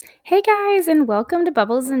Hey guys, and welcome to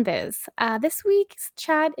Bubbles and Biz. This week's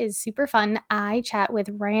chat is super fun. I chat with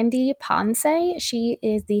Randy Ponce. She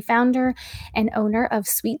is the founder and owner of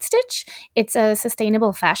Sweet Stitch. It's a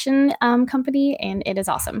sustainable fashion company, and it is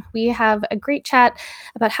awesome. We have a great chat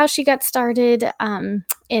about how she got started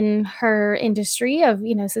in her industry of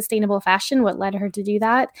sustainable fashion, what led her to do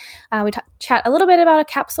that. We chat a little bit about a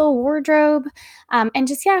capsule wardrobe, and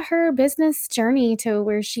just, yeah, her business journey to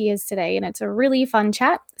where she is today. And it's a really fun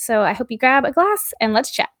chat. So I hope you grab a glass and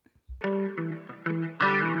let's chat.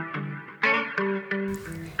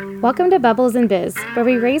 Welcome to Bubbles and Biz, where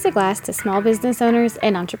we raise a glass to small business owners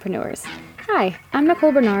and entrepreneurs. Hi, I'm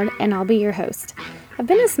Nicole Bernard, and I'll be your host. I've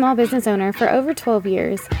been a small business owner for over 12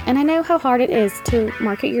 years, and I know how hard it is to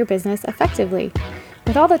market your business effectively.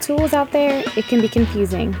 With all the tools out there, it can be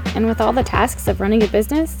confusing, and with all the tasks of running a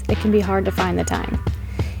business, it can be hard to find the time.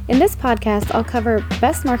 In this podcast, I'll cover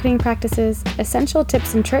best marketing practices, essential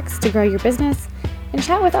tips and tricks to grow your business, and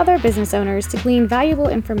chat with other business owners to glean valuable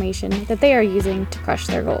information that they are using to crush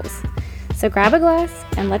their goals. So grab a glass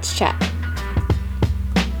and let's chat.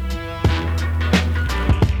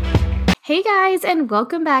 Hey guys, and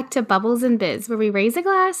welcome back to Bubbles and Biz, where we raise a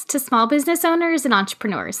glass to small business owners and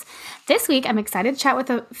entrepreneurs. This week, I'm excited to chat with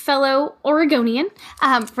a fellow Oregonian,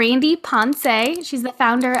 Randy Ponce. She's the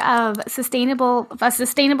founder of a sustainable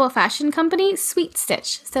fashion company, Sweet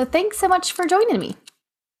Stitch. So thanks so much for joining me.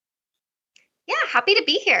 Yeah, happy to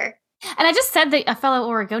be here. And I just said that a fellow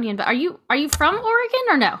Oregonian, but are you from Oregon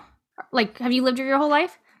or no? Like, have you lived here your whole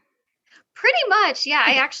life? Pretty much, yeah.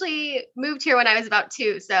 I actually moved here when I was about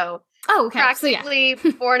 2, so okay. Practically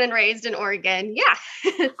born and raised in Oregon.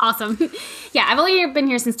 Yeah. Awesome. Yeah, I've only been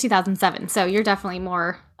here since 2007, so you're definitely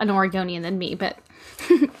more an Oregonian than me, but...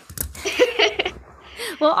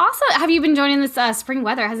 Well, also, have you been enjoying this spring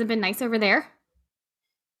weather? Has it been nice over there?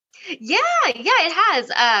 Yeah, it has.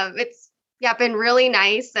 It's been really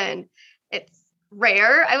nice, and it's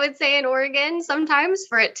rare, I would say, in Oregon sometimes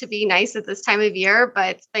for it to be nice at this time of year,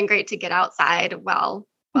 but it's been great to get outside while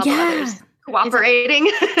the weather's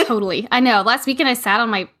cooperating. Totally. I know. Last weekend I sat on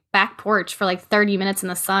my back porch for like 30 minutes in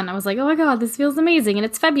the sun. I was like, oh my God, this feels amazing. And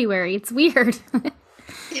it's February. It's weird.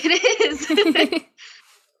 It is.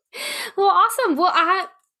 Well, awesome.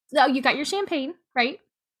 Well, you got your champagne, right?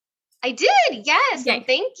 I did. Yes. Yay.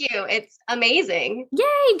 Thank you. It's amazing.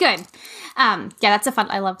 Yay. Good. Yeah, that's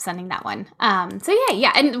I love sending that one. So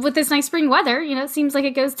yeah. And with this nice spring weather, it seems like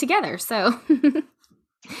it goes together. So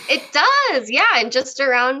it does. Yeah. And just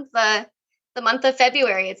around the month of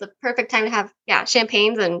February, it's a perfect time to have,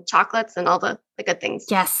 champagnes and chocolates and all the good things.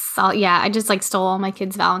 Yes. I just stole all my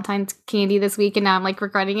kids' Valentine's candy this week, and now I'm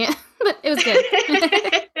regretting it, but it was good.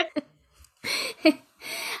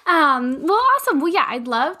 Well, awesome. Well, yeah, I'd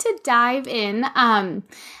love to dive in.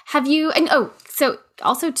 So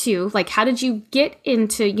also too, how did you get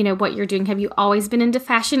into, what you're doing? Have you always been into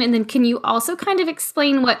fashion? And then can you also kind of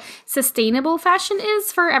explain what sustainable fashion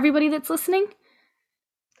is for everybody that's listening?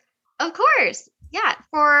 Of course. Yeah.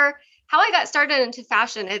 For how I got started into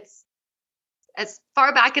fashion, it's as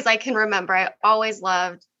far back as I can remember. I always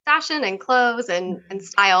loved fashion and clothes and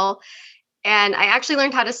style. And I actually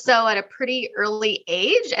learned how to sew at a pretty early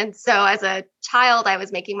age. And so as a child, I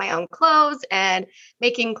was making my own clothes and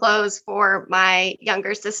making clothes for my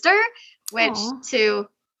younger sister, which to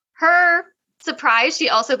her surprise, she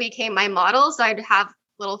also became my model. So I'd have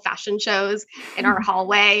little fashion shows in our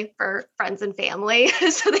hallway for friends and family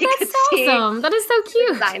so they could see. Awesome. That is so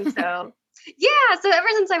cute. Design. So yeah. So ever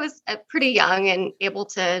since I was pretty young and able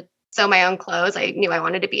to sew my own clothes, I knew I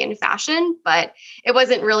wanted to be in fashion, but it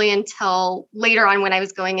wasn't really until later on when I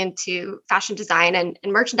was going into fashion design and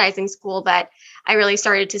merchandising school that I really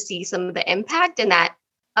started to see some of the impact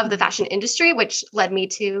of the fashion industry, which led me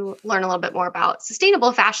to learn a little bit more about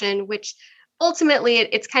sustainable fashion, which ultimately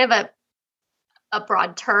it's kind of a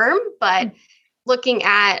broad term, but looking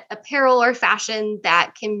at apparel or fashion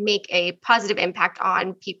that can make a positive impact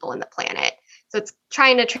on people and the planet. So it's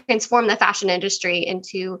trying to transform the fashion industry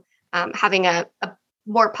into having a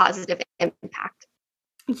more positive impact.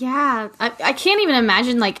 Yeah, I can't even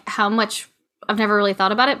imagine how much. I've never really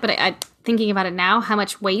thought about it, but I thinking about it now, how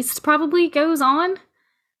much waste probably goes on.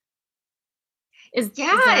 Is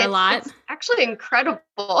that a lot? It's actually incredible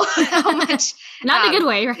how much. Not in a good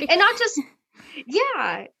way, right? And not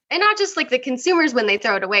just the consumers when they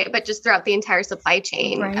throw it away, but just throughout the entire supply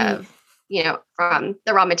chain of from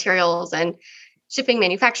the raw materials and shipping,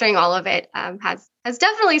 manufacturing, all of it has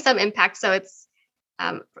definitely some impact. So it's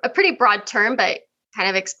a pretty broad term, but kind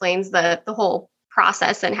of explains the whole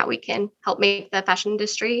process and how we can help make the fashion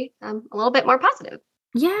industry a little bit more positive.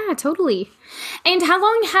 Yeah, totally. And how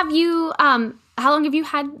long have you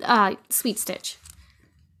had Sweet Stitch?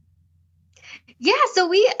 Yeah, so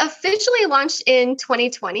we officially launched in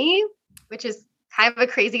 2020, which is kind of a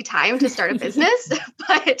crazy time to start a business,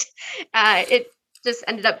 but it just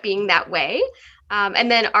ended up being that way. And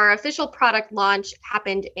then our official product launch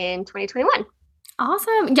happened in 2021.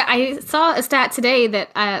 Awesome. Yeah, I saw a stat today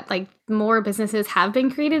that like more businesses have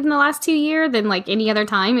been created in the last 2 years than like any other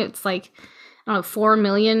time. It's like, I don't know, 4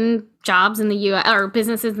 million jobs in the US or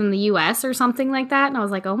businesses in the US or something like that. And I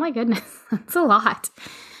was like, oh my goodness, that's a lot.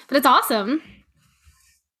 But it's awesome.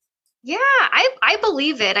 Yeah, I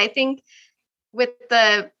believe it. I think with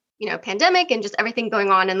the pandemic and just everything going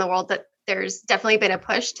on in the world, that there's definitely been a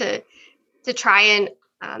push to try and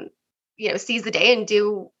seize the day and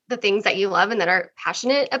do the things that you love and that are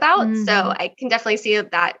passionate about. Mm-hmm. So I can definitely see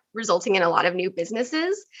that resulting in a lot of new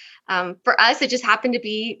businesses. For us, it just happened to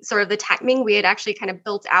be sort of the timing. We had actually kind of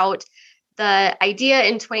built out the idea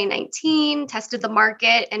in 2019, tested the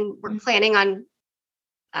market, and we're planning on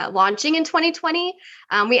launching in 2020.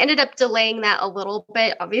 We ended up delaying that a little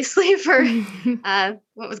bit, obviously, for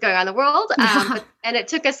what was going on in the world. And it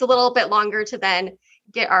took us a little bit longer to then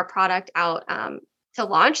get our product out to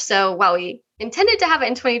launch. So while we intended to have it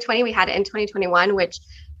in 2020, we had it in 2021, which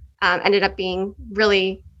ended up being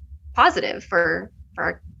really positive for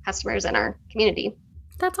our customers and our community.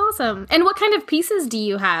 That's awesome. And what kind of pieces do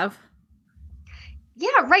you have?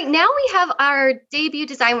 Yeah, right now we have our debut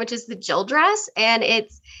design, which is the Jill dress, and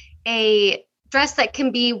it's a dress that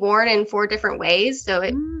can be worn in 4 different ways. So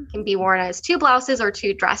it can be worn as 2 blouses or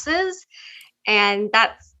 2 dresses. And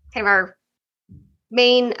that's kind of our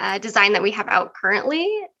main design that we have out currently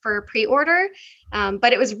for pre-order.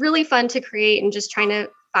 But it was really fun to create and just trying to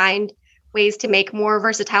find ways to make more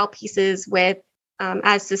versatile pieces with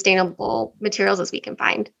as sustainable materials as we can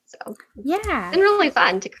find. So yeah, it's been really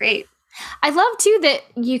fun to create. I love too that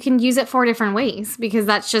you can use it 4 different ways, because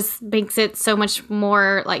that just makes it so much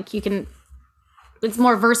more like it's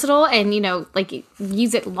more versatile and, like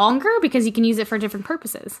use it longer because you can use it for different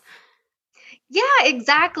purposes. Yeah,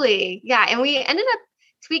 exactly. Yeah. And we ended up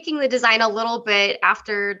tweaking the design a little bit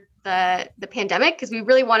after the pandemic, because we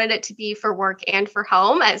really wanted it to be for work and for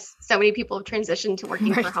home, as so many people have transitioned to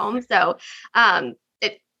working Right. for home. So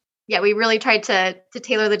we really tried to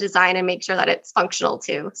tailor the design and make sure that it's functional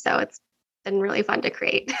too. So it's been really fun to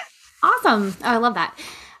create. Awesome. Oh, I love that.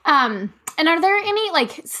 And are there any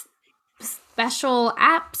like special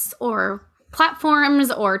apps or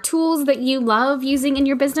platforms or tools that you love using in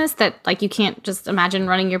your business that like you can't just imagine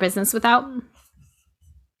running your business without?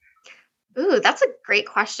 Ooh, that's a great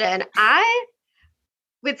question. I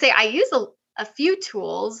would say I use a few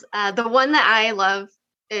tools. The one that I love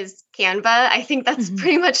is Canva. I think that's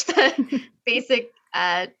pretty much the basic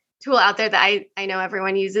tool out there that I know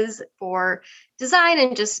everyone uses for design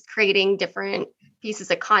and just creating different pieces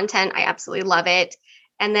of content. I absolutely love it.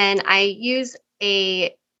 And then I use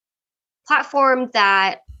a platform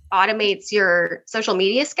that automates your social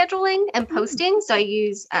media scheduling and posting. So I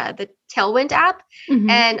use the Tailwind app,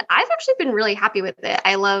 and I've actually been really happy with it.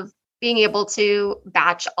 I love being able to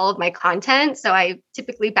batch all of my content. So I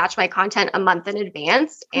typically batch my content a month in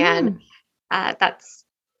advance, and that's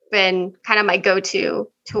been kind of my go-to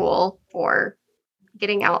tool for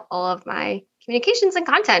getting out all of my communications and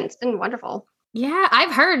content. It's been wonderful. Yeah,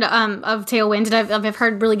 I've heard of Tailwind, and I've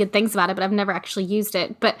heard really good things about it, but I've never actually used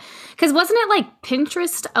it. But because wasn't it like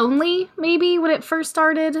Pinterest only maybe when it first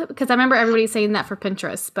started? Because I remember everybody saying that for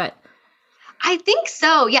Pinterest, but I think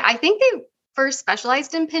so. Yeah, I think they first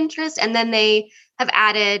specialized in Pinterest, and then they have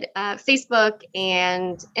added Facebook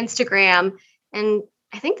and Instagram, and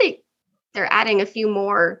I think they're adding a few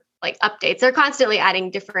more like updates. They're constantly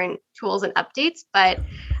adding different tools and updates, but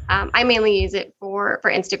I mainly use it for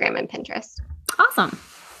Instagram and Pinterest. Awesome.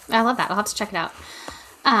 I love that. I'll have to check it out.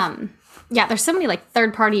 Yeah, there's so many like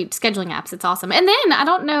third-party scheduling apps. It's awesome. And then I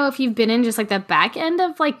don't know if you've been in just like the back end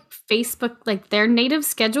of like Facebook, like their native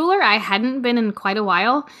scheduler. I hadn't been in quite a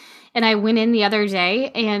while. And I went in the other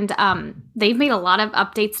day, and they've made a lot of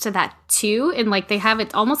updates to that too. And like they have,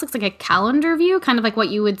 it almost looks like a calendar view, kind of like what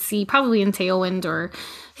you would see probably in Tailwind or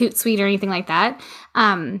Hootsuite or anything like that.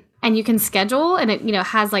 And you can schedule, and it,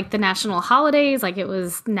 has like the national holidays, like it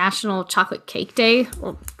was National Chocolate Cake Day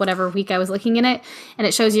or whatever week I was looking in it. And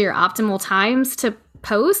it shows you your optimal times to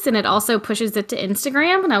post, and it also pushes it to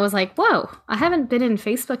Instagram. And I was like, whoa, I haven't been in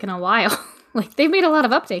Facebook in a while. Like they've made a lot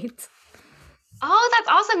of updates. Oh, that's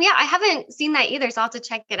awesome. Yeah, I haven't seen that either, so I'll have to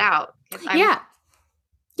check it out. Yeah,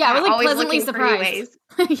 I was like pleasantly surprised.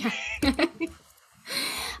 Yeah.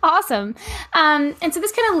 Awesome. And so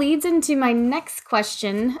this kind of leads into my next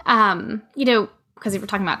question. because we're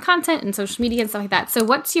talking about content and social media and stuff like that. So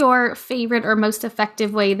what's your favorite or most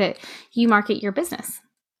effective way that you market your business?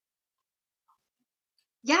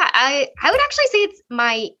 Yeah, I would actually say it's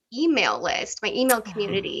my email list, my email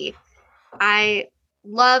community. I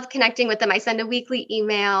love connecting with them. I send a weekly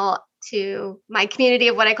email to my community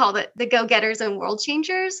of what I call the go-getters and world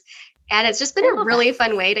changers. And it's just been a really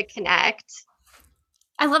fun way to connect.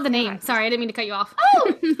 I love the name. Sorry, I didn't mean to cut you off. Oh,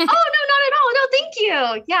 no, not at all. No, thank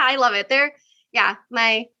you. Yeah, I love it.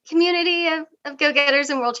 My community of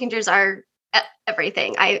go-getters and world changers are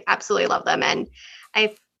everything. I absolutely love them. And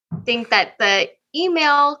I think that the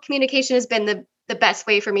email communication has been the best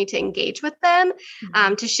way for me to engage with them,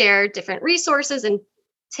 to share different resources and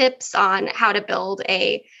tips on how to build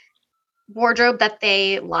a wardrobe that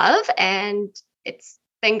they love. And it's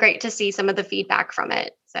been great to see some of the feedback from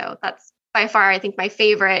it. So that's by far, I think, my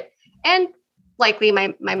favorite and likely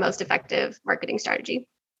my most effective marketing strategy.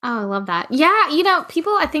 Oh, I love that. Yeah,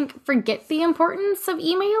 people, I think, forget the importance of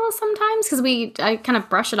email sometimes because I kind of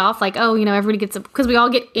brush it off like, oh, everybody gets because we all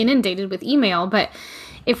get inundated with email. But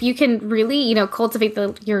if you can really, cultivate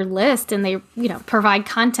your list and they, provide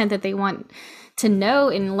content that they want to know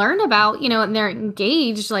and learn about, and they're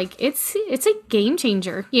engaged, like it's a game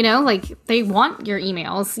changer, like they want your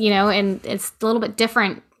emails, and it's a little bit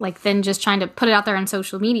different, like than just trying to put it out there on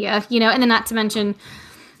social media, and then not to mention,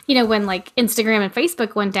 when like Instagram and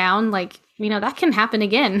Facebook went down, like, that can happen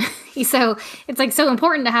again. So it's like so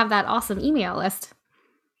important to have that awesome email list.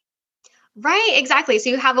 Right, exactly. So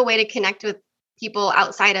you have a way to connect with people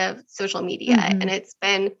outside of social media. And it's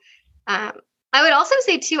been, I would also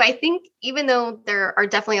say too, I think even though there are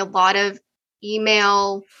definitely a lot of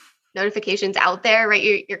email notifications out there,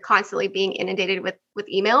 right? You're constantly being inundated with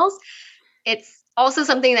emails. It's also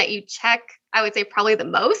something that you check, I would say probably the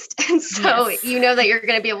most. And so that you're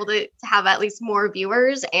going to be able to have at least more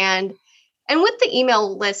viewers. And with the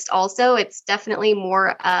email list also, it's definitely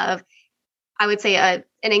more of, I would say, an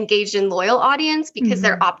engaged and loyal audience because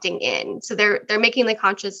they're opting in. So they're making the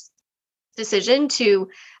conscious decision to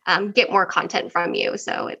get more content from you.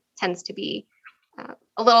 So it tends to be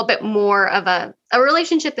a little bit more of a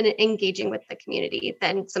relationship and engaging with the community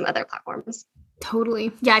than some other platforms.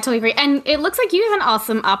 Totally. Yeah, I totally agree. And it looks like you have an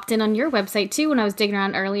awesome opt-in on your website too when I was digging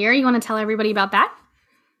around earlier. You want to tell everybody about that?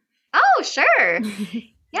 Oh, sure.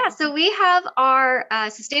 Yeah, so we have our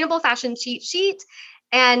sustainable fashion cheat sheet.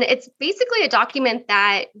 And it's basically a document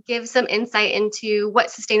that gives some insight into what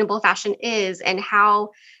sustainable fashion is and how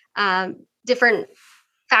different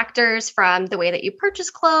factors from the way that you purchase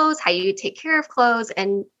clothes, how you take care of clothes,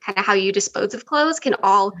 and kind of how you dispose of clothes can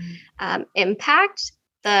all impact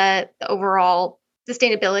the overall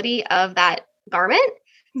sustainability of that garment.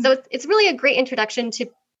 So it's really a great introduction to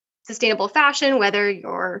sustainable fashion, whether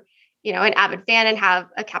you're, an avid fan and have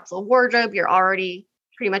a capsule wardrobe, you're already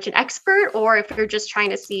pretty much an expert, or if you're just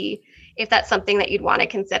trying to see if that's something that you'd want to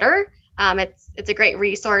consider. It's a great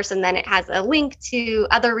resource. And then it has a link to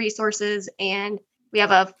other resources. And we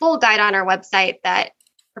have a full guide on our website that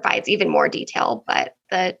provides even more detail. But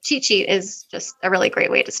the cheat sheet is just a really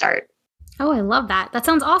great way to start. Oh, I love that. That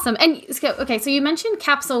sounds awesome. And okay, so you mentioned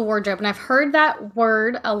capsule wardrobe, and I've heard that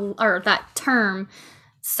word or that term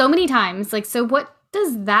so many times. Like, so what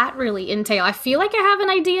does that really entail? I feel like I have an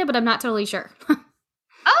idea, but I'm not totally sure.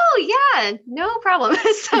 Oh, yeah, no problem.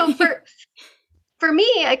 So for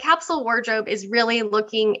me, a capsule wardrobe is really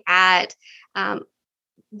looking at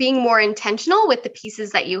being more intentional with the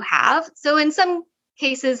pieces that you have. So in some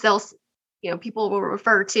cases, people will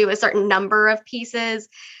refer to a certain number of pieces.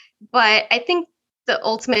 But I think the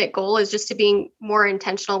ultimate goal is just to being more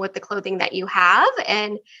intentional with the clothing that you have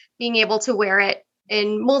and being able to wear it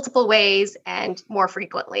in multiple ways and more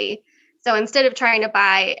frequently. So instead of trying to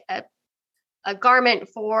buy a garment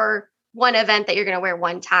for one event that you're going to wear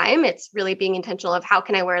one time, it's really being intentional of how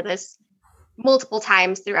can I wear this multiple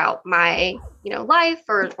times throughout my, life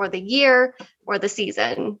or the year or the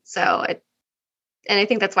season. And I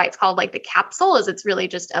think that's why it's called like the capsule, is it's really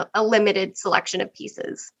just a limited selection of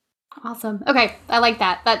pieces. Awesome. Okay. I like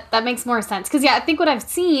that. That makes more sense. Cause I think what I've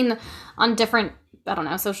seen on different, I don't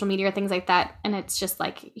know, social media or things like that. And it's just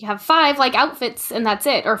like, you have 5 like outfits and that's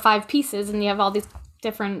it, or 5 pieces. And you have all these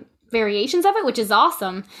different variations of it, which is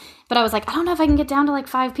awesome. But I was like, I don't know if I can get down to like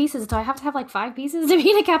 5 pieces. Do I have to have like 5 pieces to be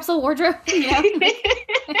in a capsule wardrobe? Yeah.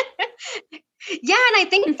 Yeah. And I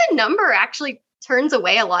think the number actually turns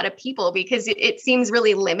away a lot of people because it seems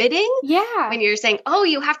really limiting. Yeah. When you're saying, oh,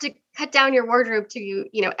 you have to cut down your wardrobe to,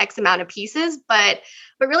 X amount of pieces. But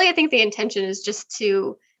really, I think the intention is just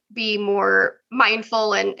to be more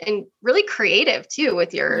mindful and really creative too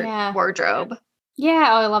with your wardrobe. Yeah.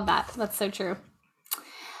 Oh, I love that. That's so true.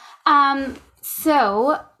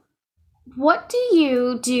 So what do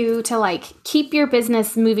you do to like keep your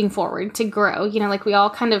business moving forward, to grow? Like we all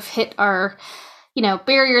kind of hit our,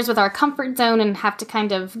 barriers with our comfort zone and have to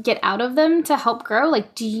kind of get out of them to help grow.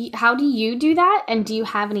 Like, how do you do that? And do you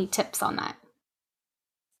have any tips on that?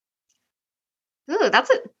 Ooh,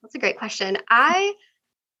 that's a great question. I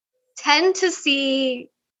tend to see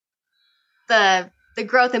the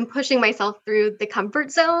growth and pushing myself through the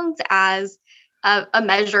comfort zones as a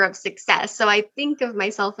measure of success. So I think of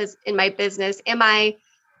myself as, in my business, am I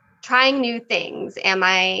trying new things? Am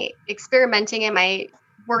I experimenting? Am I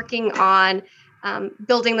working on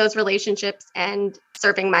building those relationships and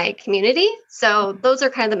serving my community? So those are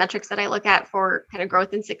kind of the metrics that I look at for kind of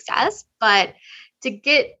growth and success. But to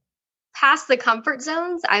get past the comfort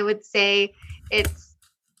zones, I would say it's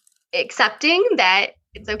accepting that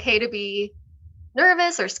it's okay to be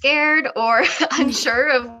nervous or scared or unsure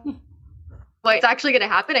of what's actually going to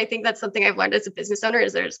happen. I think that's something I've learned as a business owner,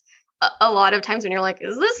 is there's a lot of times when you're like,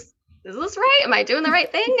 is this right? Am I doing the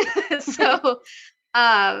right thing? So,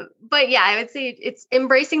 but yeah, I would say it's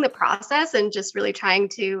embracing the process and just really trying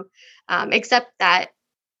to accept that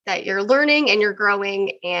you're learning and you're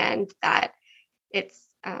growing, and that it's,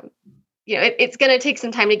 it's going to take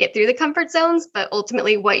some time to get through the comfort zones, but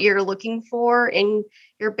ultimately what you're looking for in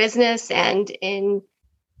your business and in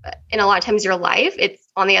a lot of times your life, it's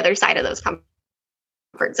on the other side of those comfort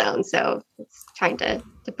zones. So it's trying to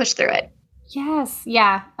push through it. Yes.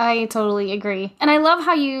 Yeah, I totally agree. And I love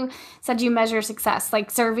how you said you measure success,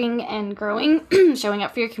 like serving and growing, showing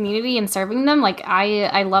up for your community and serving them. Like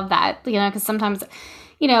I love that, because sometimes,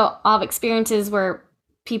 I'll have experiences where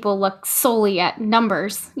people look solely at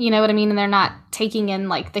numbers, you know what I mean? And they're not taking in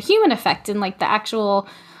like the human effect and like the actual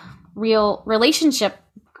real relationship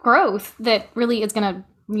growth that really is going to,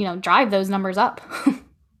 drive those numbers up.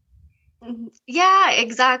 Yeah,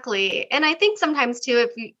 exactly. And I think sometimes too,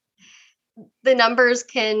 the numbers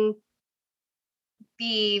can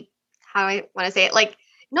be, how I want to say it, like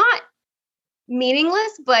not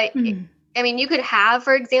meaningless, but I mean, you could have,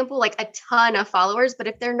 for example, like a ton of followers, but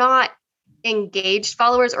if they're not engaged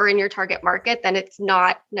followers or in your target market, then it's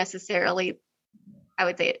not necessarily, I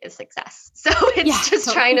would say, a success. So it's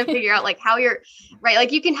just trying to figure out like how you're right.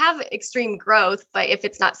 Like you can have extreme growth, but if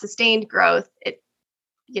it's not sustained growth, it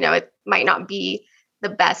might not be the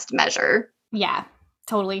best measure. Yeah,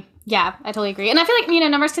 totally. Yeah, I totally agree. And I feel like,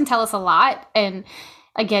 numbers can tell us a lot. And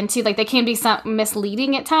again, too, like they can be some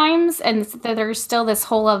misleading at times. And there's still this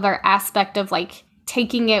whole other aspect of like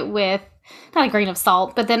taking it with not a grain of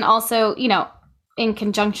salt, but then also, in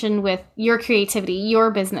conjunction with your creativity,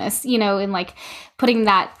 your business, and like putting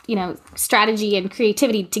that, strategy and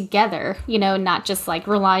creativity together, not just like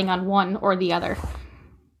relying on one or the other.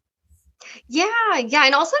 Yeah. Yeah.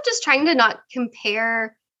 And also just trying to not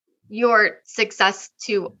compare your success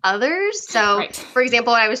to others. So right. For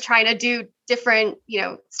example, I was trying to do different,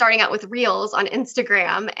 starting out with reels on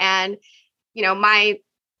Instagram, and, my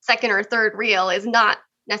second or third reel is not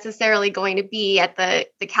necessarily going to be at the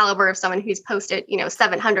caliber of someone who's posted,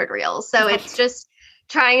 700 reels. So right. It's just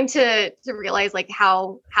trying to realize like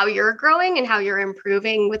how you're growing and how you're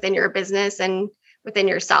improving within your business and within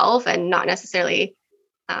yourself, and not necessarily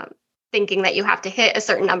thinking that you have to hit a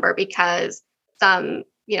certain number because some,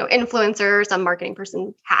 influencer, some marketing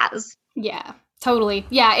person has. Yeah, totally.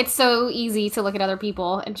 Yeah. It's so easy to look at other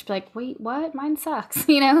people and just be like, wait, what? Mine sucks,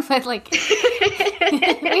 but like,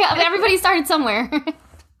 yeah, everybody started somewhere.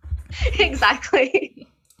 Exactly.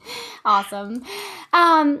 Awesome.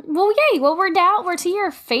 Well, yay. Well, we're to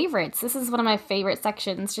your favorites. This is one of my favorite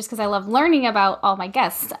sections just because I love learning about all my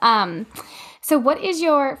guests. So what is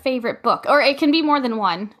your favorite book? Or it can be more than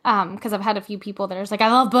one, because I've had a few people that are just like,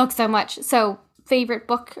 I love books so much. So favorite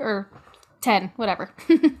book, or 10, whatever.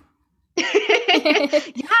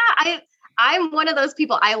 Yeah, I'm one of those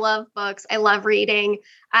people. I love books. I love reading.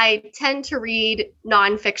 I tend to read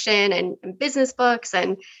nonfiction and business books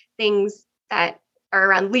and things that are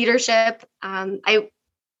around leadership. I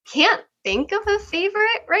can't think of a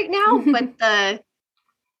favorite right now, but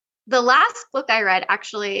the last book I read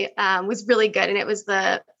actually was really good, and it was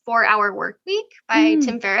the 4-Hour Workweek by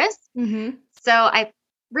Tim Ferriss. Mm-hmm. So I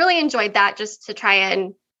really enjoyed that, just to try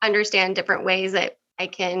and understand different ways that I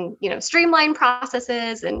can, streamline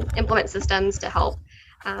processes and implement systems to help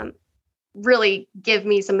really give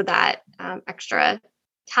me some of that extra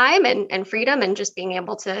time and freedom, and just being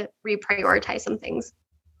able to reprioritize some things.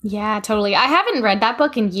 Yeah, totally. I haven't read that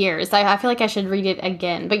book in years. I feel like I should read it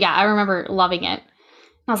again. But yeah, I remember loving it.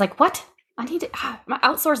 I was like, what? I need to, I'm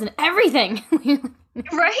outsourcing everything.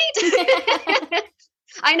 Right?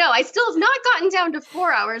 I know. I still have not gotten down to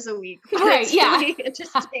 4 hours a week. Right, It's yeah. really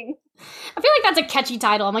interesting. I feel like that's a catchy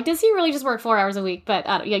title. I'm like, does he really just work 4 hours a week? But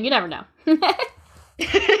yeah, you never know.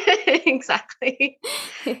 Exactly.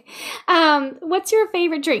 What's your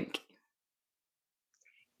favorite drink?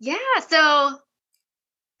 Yeah. So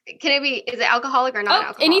can it be, is it alcoholic or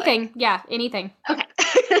non-alcoholic? Anything. Yeah, anything. Okay.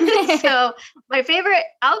 So my favorite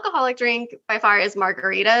alcoholic drink by far is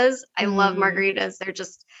margaritas. I love margaritas. They're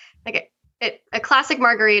just like a classic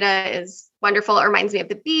margarita is wonderful. It reminds me of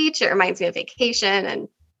the beach. It reminds me of vacation,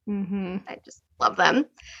 and I just love them.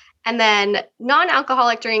 And then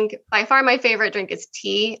non-alcoholic drink, by far my favorite drink is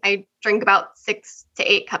tea. I drink about 6 to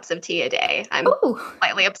 8 cups of tea a day. I'm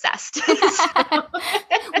slightly obsessed.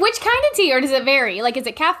 Which kind of tea, or does it vary? Like, is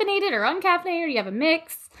it caffeinated or uncaffeinated? Or do you have a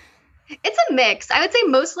mix? It's a mix. I would say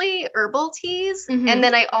mostly herbal teas. And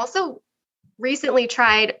then I also recently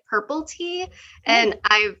tried purple tea, and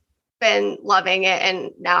I've been loving it.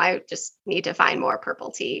 And now I just need to find more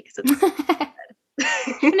purple tea because it's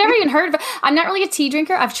I've never even heard of it. I'm not really a tea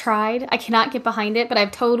drinker. I've tried. I cannot get behind it, but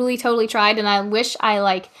I've totally tried, and I wish I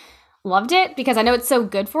loved it because I know it's so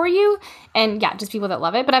good for you. And yeah, just people that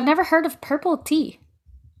love it. But I've never heard of purple tea.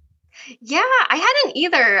 Yeah, I hadn't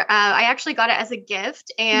either. I actually got it as a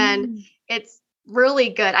gift, and it's really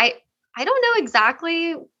good. I don't know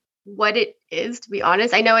exactly what it is, to be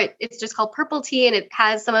honest. I know it's just called purple tea, and it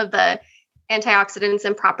has some of the antioxidants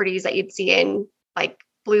and properties that you'd see in like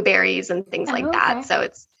blueberries and things like that. So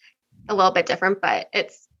it's a little bit different, but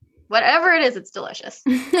it's whatever it is, it's delicious.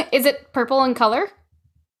 Is it purple in color?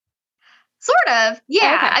 Sort of.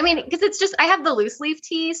 Yeah. Okay. I mean, because it's just, I have the loose leaf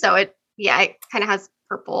tea. So it kind of has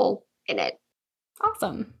purple in it.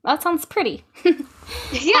 Awesome. That sounds pretty.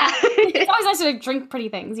 Yeah. It's always nice to drink pretty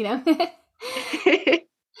things, you know?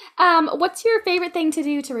 What's your favorite thing to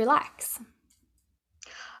do to relax?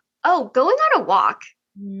 Oh, going on a walk.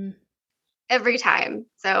 Every time.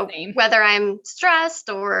 So whether I'm stressed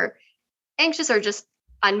or anxious or just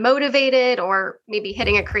unmotivated or maybe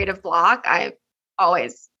hitting a creative block, I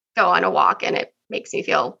always go on a walk, and it makes me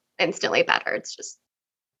feel instantly better. It's just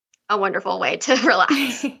a wonderful way to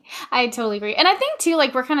relax. I totally agree. And I think too,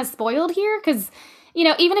 like, we're kind of spoiled here because, you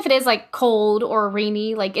know, even if it is like cold or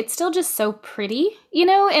rainy, like, it's still just so pretty, you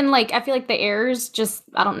know? And like, I feel like the air is just,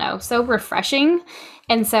 I don't know, so refreshing.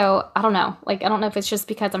 And so, I don't know, like, I don't know if it's just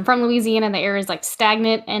because I'm from Louisiana and the air is like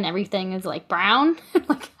stagnant and everything is like brown.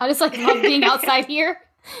 Like, I just like love being outside here.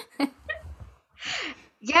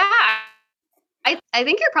 Yeah. I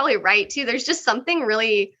think you're probably right too. There's just something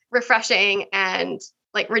really refreshing and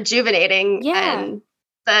like rejuvenating in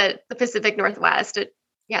the Pacific Northwest.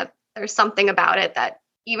 There's something about it that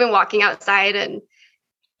even walking outside and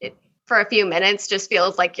for a few minutes just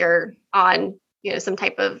feels like you're on, you know, some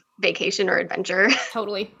type of vacation or adventure.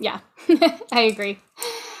 Totally. Yeah. I agree.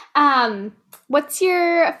 What's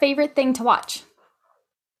your favorite thing to watch?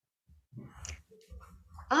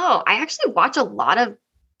 Oh, I actually watch a lot of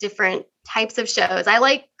different types of shows. I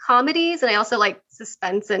like comedies, and I also like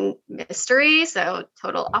suspense and mystery. So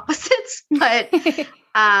total opposites. But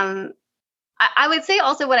I would say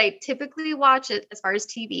also what I typically watch as far as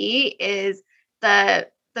TV is the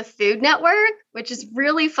Food Network, which is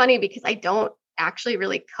really funny because I don't actually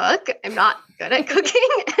really cook. I'm not good at cooking.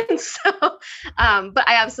 And so, but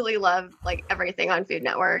I absolutely love like everything on Food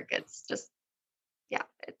Network. It's just,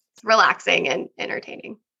 it's relaxing and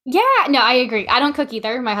entertaining. Yeah, no, I agree. I don't cook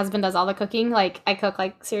either. My husband does all the cooking. Like, I cook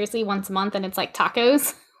like seriously once a month, and it's like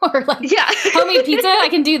tacos or like homemade pizza. I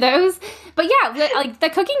can do those. But yeah, like the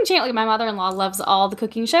cooking channel, like my mother-in-law loves all the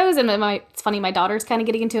cooking shows, and it's funny, my daughter's kind of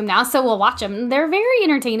getting into them now, so we'll watch them. They're very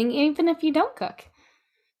entertaining, even if you don't cook.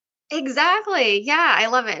 Exactly. Yeah, I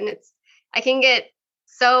love it. And I can get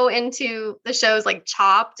so into the shows like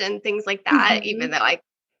Chopped and things like that, even though I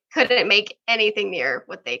couldn't make anything near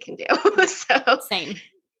what they can do. So same.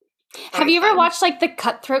 Have you ever watched like the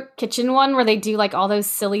Cutthroat Kitchen one where they do like all those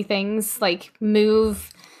silly things, like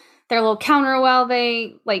move their little counter while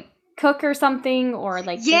they like cook or something, or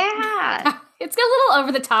like it's a little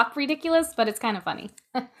over the top ridiculous, but it's kind of funny.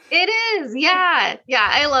 It is. Yeah.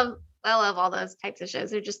 I love all those types of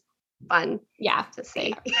shows. They're just fun. Yeah. To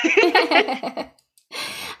see.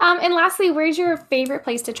 And lastly, where's your favorite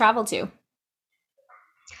place to travel to?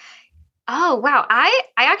 Oh, wow. I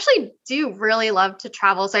actually do really love to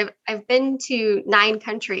travel. So I've been to 9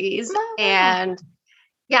 countries and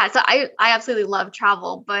so I absolutely love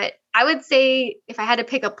travel, but I would say if I had to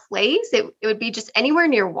pick a place, it would be just anywhere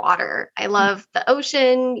near water. I love the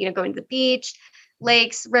ocean, you know, going to the beach,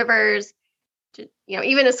 lakes, rivers, you know,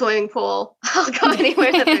 even a swimming pool. I'll go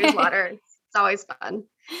anywhere that there's water. It's It's always fun.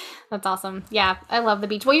 That's awesome. Yeah, I love the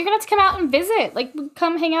beach. Well, you're going to have to come out and visit. Like,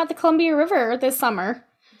 come hang out at the Columbia River this summer.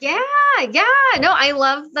 Yeah. No, I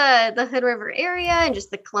love the Hood River area and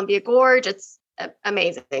just the Columbia Gorge. It's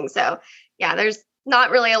amazing. So yeah, there's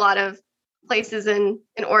not really a lot of places in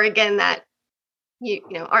Oregon that you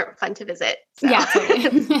know aren't fun to visit. So. Yeah,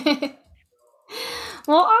 totally.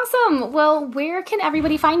 Well, awesome. Well, where can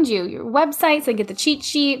everybody find you? Your websites, and get the cheat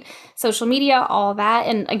sheet, social media, all that.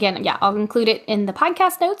 And again, yeah, I'll include it in the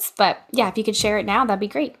podcast notes. But yeah, if you could share it now, that'd be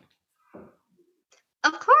great.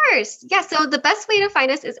 Of course. Yeah. So the best way to find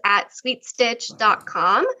us is at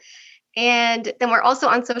sweetstitch.com. And then we're also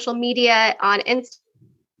on social media on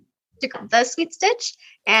Instagram, The Sweet Stitch,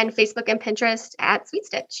 and Facebook and Pinterest at Sweet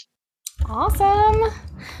Stitch. Awesome.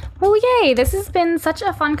 Well, yay. This has been such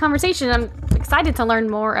a fun conversation. I'm excited to learn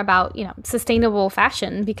more about, sustainable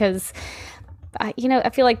fashion because, I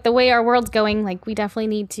feel like the way our world's going, like we definitely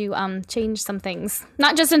need to change some things,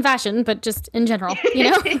 not just in fashion, but just in general,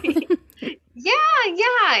 Yeah.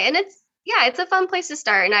 And it's a fun place to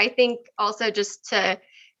start. And I think also just to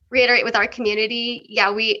reiterate with our community,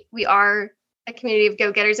 we are a community of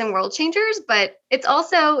go-getters and world changers, but it's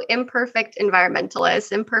also imperfect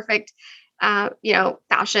environmentalists, imperfect,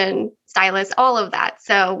 fashion stylists, all of that.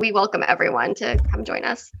 So we welcome everyone to come join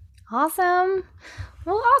us. Awesome.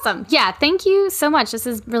 Well, awesome. Yeah. Thank you so much. This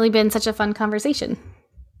has really been such a fun conversation.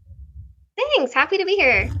 Thanks. Happy to be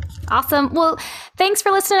here. Awesome. Well, thanks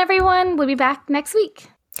for listening, everyone. We'll be back next week.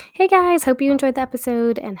 Hey guys, hope you enjoyed the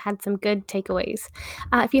episode and had some good takeaways.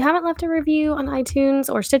 If you haven't left a review on iTunes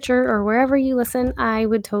or Stitcher or wherever you listen, I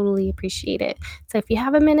would totally appreciate it. So if you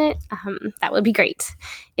have a minute, that would be great.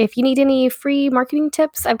 If you need any free marketing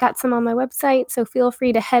tips, I've got some on my website, so feel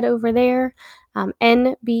free to head over there,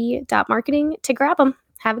 nb.marketing, to grab them.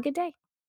 Have a good day.